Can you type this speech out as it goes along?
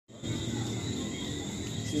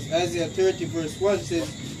Says Isaiah 30 verse 1 says,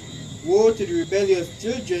 woe to the rebellious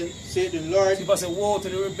children, said the Lord. People say, woe to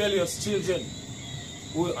the rebellious children.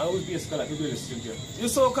 I will be a scholar, rebellious children. You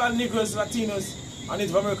so-called Negroes, Latinos, and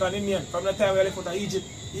Native American Indian, from the time we left out of Egypt,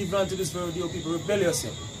 even unto this very day, people rebellious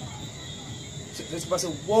here. This people say,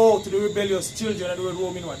 woe to the rebellious children, and the word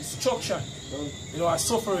woe means what? Destruction. You know,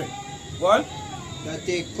 suffering. What? That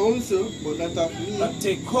take counsel, but not of me. That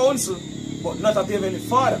take counsel, but not of the Heavenly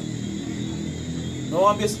Father. No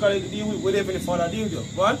one basically deal with the Heavenly Father deal with you.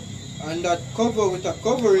 What? And that cover with a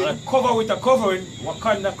covering. And cover with a covering. What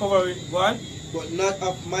kind of covering? What? But not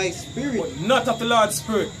of my spirit. But not of the Lord's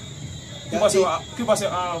Spirit. People say,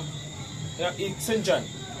 St. John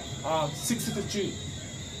 6:53.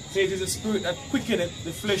 Say it is the Spirit that quickeneth,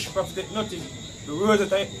 the flesh profiteth nothing. The words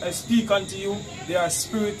that I speak unto you, they are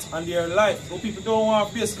spirit and they are life. So people don't want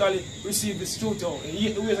to basically receive this truth. And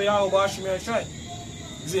yet the ways of Yahweh Hashem and try.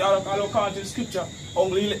 You see, I don't count in the scripture,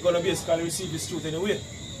 only going to basically receive this truth anyway.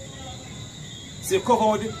 So you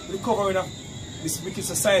cover with the covering of this wicked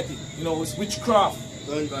society, you know, with witchcraft.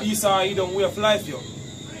 Esau, Edom way of life, yo.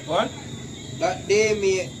 What? That they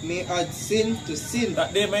may add sin to sin.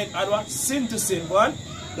 That they may add what? Sin to sin, what?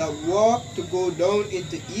 That walk to go down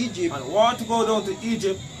into Egypt. And want to go down to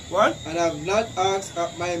Egypt, what? And have not asked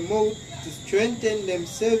at my mouth to strengthen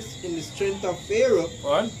themselves in the strength of Pharaoh.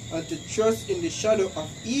 What? And to trust in the shadow of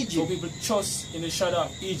Egypt. So people trust in the shadow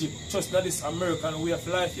of Egypt. Trust not this American way of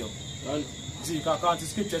life, yo. And see, you can count the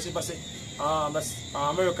scriptures, people say,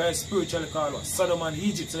 America is spiritually called Sodom and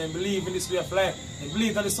Egypt. So they believe in this way of life. They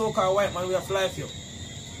believe that the so-called white man way of life, yo.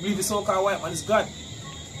 They believe the so-called white man is God.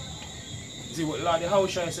 You see what Lord the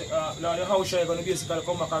Hoshai say, Lord the Hoshai is going to basically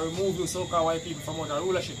come back and remove you so-called white people from under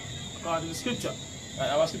rulership. According to the scripture.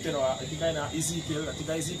 Our scripture now, I think I know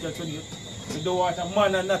Ezekiel 28. So thou art a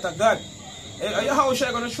man and not a God. How is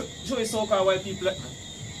I going to show you so-called white people?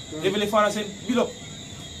 Heavenly Father said, build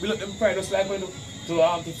up them pride just like when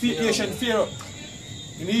to feed Asian Pharaoh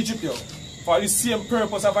in Egypt, yo. For the same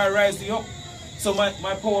purpose have I raised you up. So my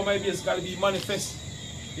power might basically be manifest.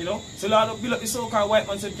 You know? So Lord build up the so-called white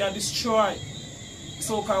man so he can destroy the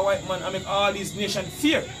so-called white man and make all these nations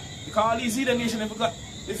fear. Because all these other nations have got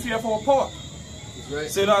the fear of our power. Right.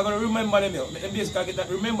 So Lord going to remember them, yo. Make them basically get that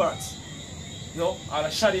remembrance. You know, all the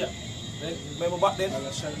Shadia. Remember back then?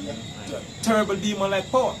 The terrible demon like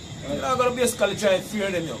power. You're not going to basically try to fear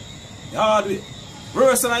them, yo. The hard way.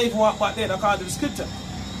 Worse than I even walk back then according to the scripture.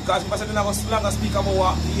 Because people say they're not going to speak about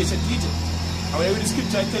what the ancient Egypt. And when you read the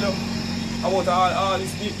scripture, I tell you about all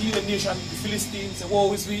these heathen nations, the Philistines, say,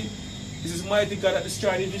 woe is we. This is mighty God that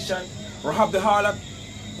destroyed the Egyptian, Rahab the harlot,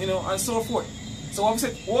 you know, and so forth. So what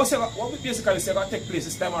we basically say going to take place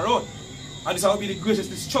this time around. And this will be the greatest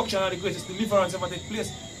destruction and the greatest deliverance ever take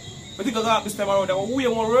place. But think about this time around, that was way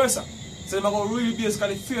more worse. So they're going to really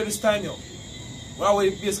basically fear this time, yo. Well,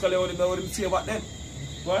 we basically would fear back then.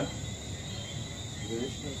 What?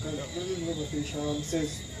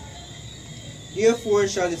 Says, therefore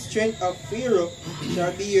shall the strength of Pharaoh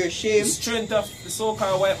shall be your shame. The strength of the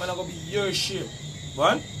so-called white man is going to be your shame.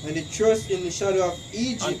 What? And the trust in the shadow of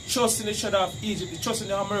Egypt. And trust in the shadow of Egypt. The trust in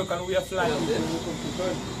the American way of life.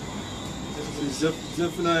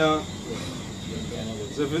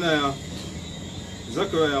 Zephaniah,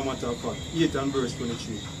 Zechariah matter of fact, 8 and verse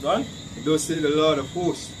 23. What? It does say the Lord of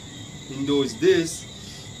hosts, in those days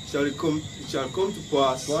shall it come to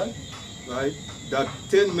pass, what? Right, that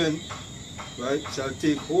 10 men, right, shall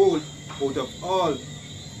take hold out of all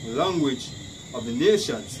language of the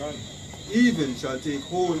nations. Right. Even shall take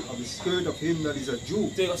hold of the skirt of him that is a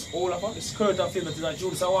Jew. Take us hold of the skirt of him that is a Jew.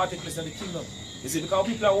 This is what takes place in the kingdom. You see, because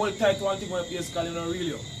people are all tied to one thing when basically not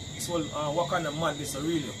real. It's all what kind of madness are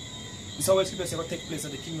real. This is how it's going to take place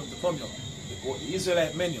in the kingdom to come. The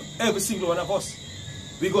Israelite men, every single one of us,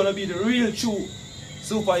 we're going to be the real true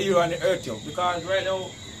superhero on the earth. Because right now,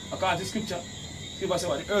 according to scripture, people say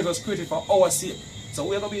what the earth was created for our sake. So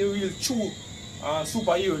we're going to be a real true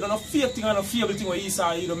superhero. Not a fake thing and a feeble thing where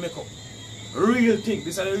Esau don't make up. Real thing.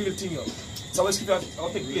 This is the real thing. So our scripture will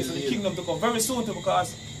take place in the kingdom to come very soon too,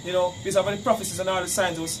 because you know these are the prophecies and all the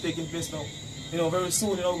signs that was taking place now. You know, very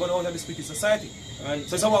soon, you know, we're going to enter this wicked society. And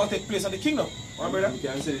so it's about to take place in the kingdom. Right, brother? You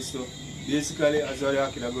can say this too. Basically, as what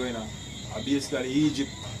you're going on, basically Egypt,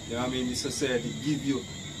 you know what I mean, the society give you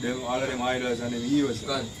them, all of them idols and them heroes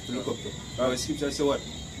to look up to. But the scripture say what?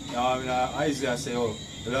 Isaiah say, oh,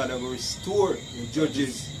 the Lord will restore the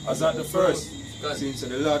judges as at the first. Since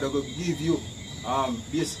the Lord will give you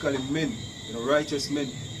basically men, you know, righteous men,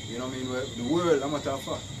 you know what I mean, where the world, I'm matter of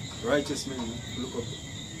fact, righteous men to look up to.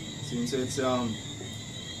 Since it's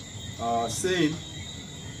saying,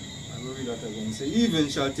 I'm going to read that again. It says, even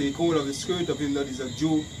shall take hold of the skirt of him that is a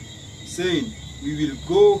Jew, saying, we will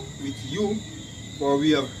go with you, for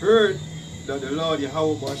we have heard that the Lord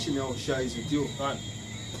Yahweh Bashim Yahushua is with you. Right.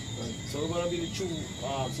 So we're going to be the true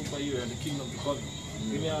superhero in the kingdom to come.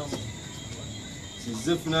 Give me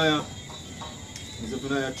Zephaniah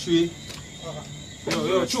 3.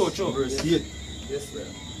 True. Verse 8. Yes, sir.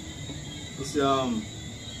 It's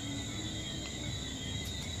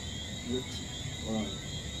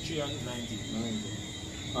 3 and 19.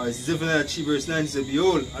 It's Zephaniah 3 verse 9. It says,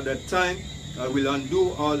 behold, at that time I will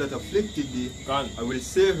undo all that afflicted thee. Gone. I will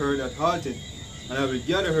save her that halted, and I will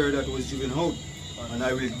gather her that was driven out. And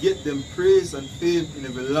I will get them praise and fame in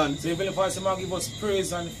every land. So even if I say, man, give us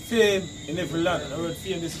praise and fame in every land. And the word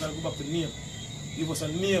fame, this is going to go back to name. Give us a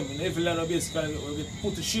name in every land, basically we'll get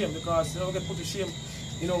put to shame, because you know, we get put to shame.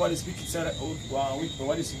 You know what is wicked side,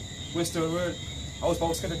 what is Western world? I was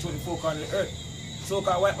about to get to the folk on the earth. So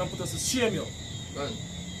can white man put us to shame, you. Right.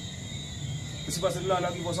 You see, the Lord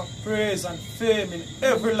will give us a praise and fame in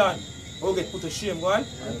every land. We'll get put to shame, go on.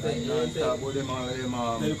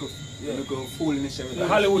 Look how foolishness everything.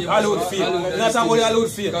 Hollywood fame. That's how Hollywood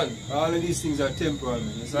fame. All of these things are temporal,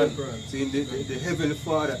 man. So in the Heavenly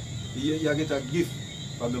Father, you get a gift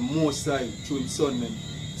from the Most High through His Son, man.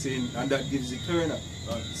 Saying, and that gives eternal.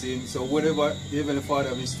 Saying, so whatever the Heavenly Father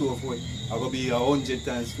has in store for it, I'm going to be 100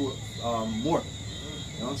 times more. You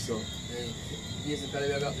know, so. Basically,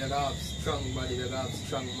 we have strong body, we have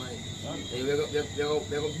strong mind. We have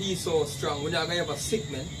to be so strong. We're not going to have a sick,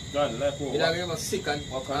 man. We're not going to have a sick and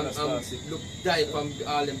look, die from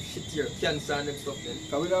all them shit here, cancer and them stuff, man.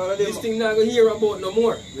 This thing not going to hear about no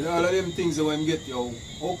more. With all of them things that when get, yo,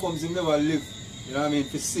 how comes you never live, you know what I mean,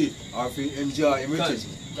 for see or for enjoy him riches?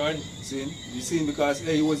 See? You see, because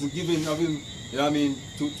hey, he wasn't giving of him, you know what I mean,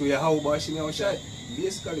 to Yahweh Bashim Yahushua.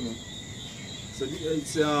 Basically, man. So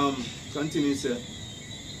it's continue say,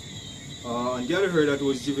 and gather her that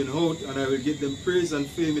was driven out, and I will get them praise and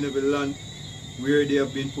fame in every land where they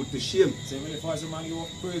have been put to shame. So even if I say, man, you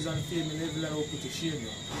have praise and fame in every land, will put to shame, you.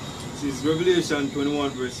 This is Revelation 21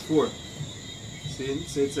 verse 4. See,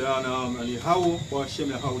 it's and Yahweh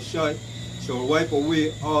Bashim Yahushua shall wipe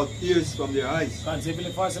away all tears from their eyes. And even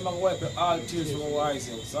if I say, man, wipe all tears from our eyes,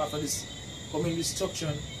 you. So after this coming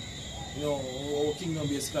destruction, you know, our kingdom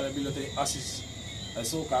basically built the ashes. A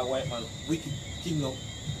so-called white man, wicked kingdom.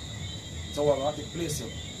 So we're going to take place here.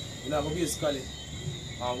 You're not going to basically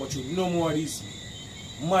go through no more of these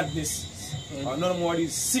madness, or no more of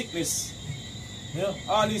these sickness. You know,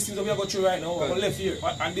 all these things that we are going through right now, we're left here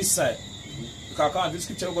on this side. Because the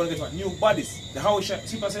scripture we're going to get new bodies. The house shall,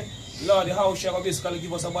 see what I say? Lord, the house shall basically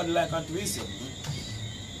give us a body like unto his.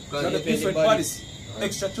 So the different bodies,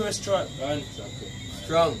 extraterrestrial,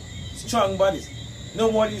 strong bodies. No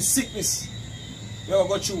more of these sickness. We are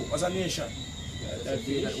going to go through as a nation. That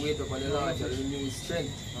wait upon the Lord shall renew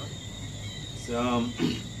strength. So,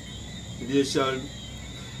 there shall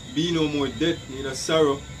be no more death, neither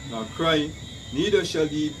sorrow, nor crying, neither shall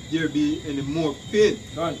there be any more pain.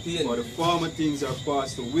 For the former things are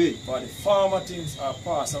passed away. For the former things are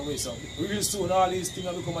passed away. So, real soon, all these things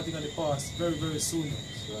will become a thing in the past. Very, very soon.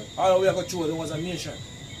 Right. All we are going through, there was a nation.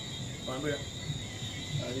 Remember?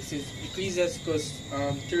 This is Ecclesiastes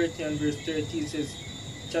 30 and verse 13 says,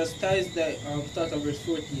 chastise thy, start of verse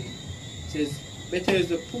 14. It says, better is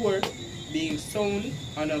the poor being sound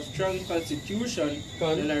and of strong constitution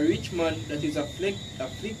than a rich man that is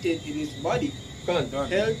afflicted in his body.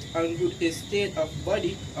 Health and good estate of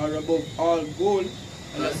body are above all gold,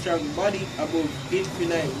 and a strong body above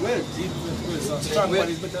infinite wealth. So strong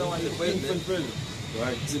body is better than infinite wealth.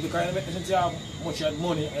 Right. So because you have much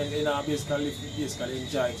money and basically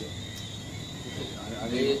enjoy it.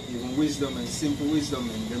 And even wisdom and simple wisdom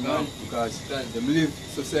and them have, because them live,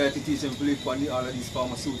 society teach them to live on all of these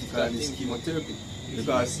pharmaceutical and this chemotherapy.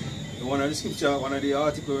 Because one of the scripture, one of the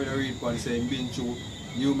articles when I read one saying been through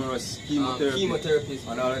numerous chemotherapies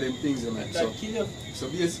and all of them things. So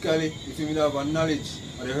basically, if you have a knowledge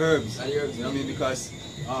of the herbs, you know what I mean, because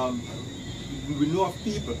we know of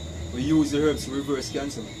people we use the herbs to reverse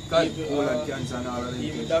cancer, colon cancer and all of them.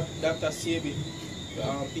 Even Dr. Sebi,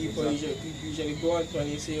 people usually go on to and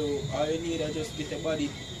they say, oh, all you need is just get the body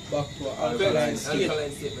back to an alkaline state.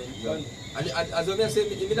 And as I say,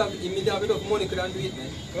 if you have enough money, you can do it, man.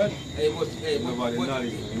 Nobody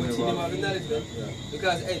knowledge, man.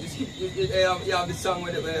 Because you have the song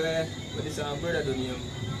with this brother done him,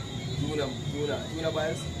 Juna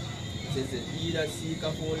Biles. It says, he that seek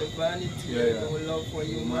of only vanity, no love for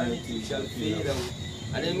humanity shall fade away.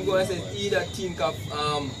 And then we go and say, he that think of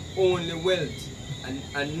only wealth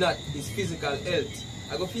and not his physical health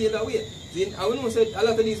I go feel that way. See, I know say a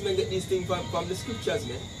lot of these men get these things from the scriptures,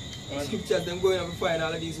 man. The scriptures them going and find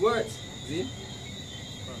all of these words. See?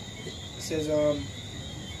 It says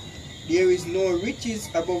there is no riches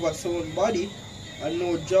above a sound body, and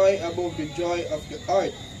no joy above the joy of the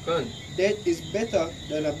heart. Death is better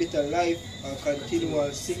than a bitter life and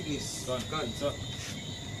continual sickness. So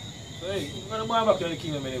hey, I'm gonna buy back in the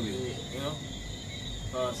kingdom anyway, you know?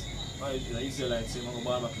 Because the Israelites say I'm gonna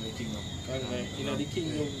buy back in the kingdom. In the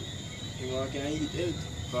kingdom, you can eat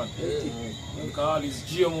healthy. Because all this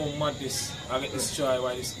GMO madness I get destroyed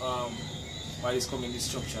by this coming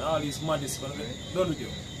destruction. All these madness gonna get done with you.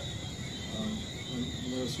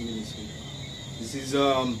 This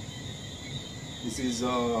is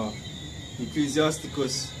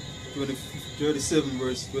Ecclesiasticus 37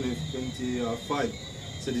 verse 25.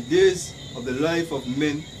 So the days of the life of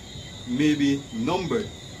men may be numbered,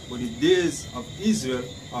 but the days of Israel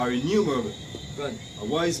are innumerable. A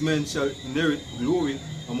wise man shall inherit glory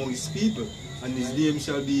among his people, and his name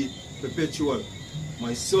shall be perpetual.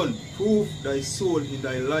 My son, prove thy soul in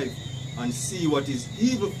thy life, and see what is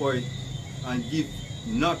evil for it, and give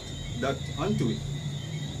not that unto it.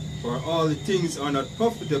 For all the things are not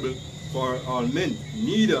profitable for all men,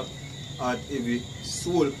 neither at every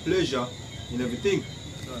soul pleasure in everything.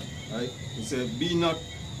 Right? It says, be not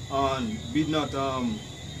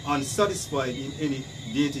unsatisfied in any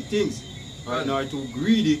dainty things, right? Nor too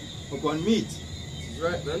greedy upon meat. This is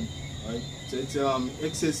right, man. Right? So it's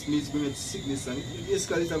excess meat brings sickness, and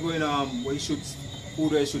basically it's going where you should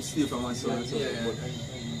food where you should steal from and so on and so forth.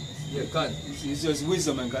 It's just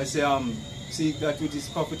wisdom, and I say seek that which is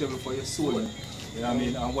profitable for your soul. You know what I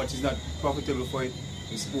mean? And what is not profitable for it,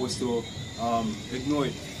 you're supposed to ignore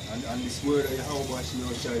it. And this word of Yahweh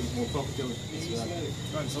Shemel Shai is more profitable.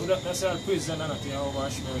 So that's all praise and honor to Yahweh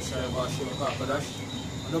Shemel Shai, Shemel Kakadash.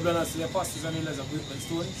 And double honor to the apostles and elders of Greatman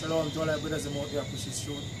Stone. Shalom to all our brothers and out there pushing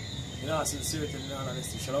through. In all sincerity and in all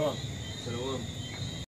honesty. Shalom. Shalom.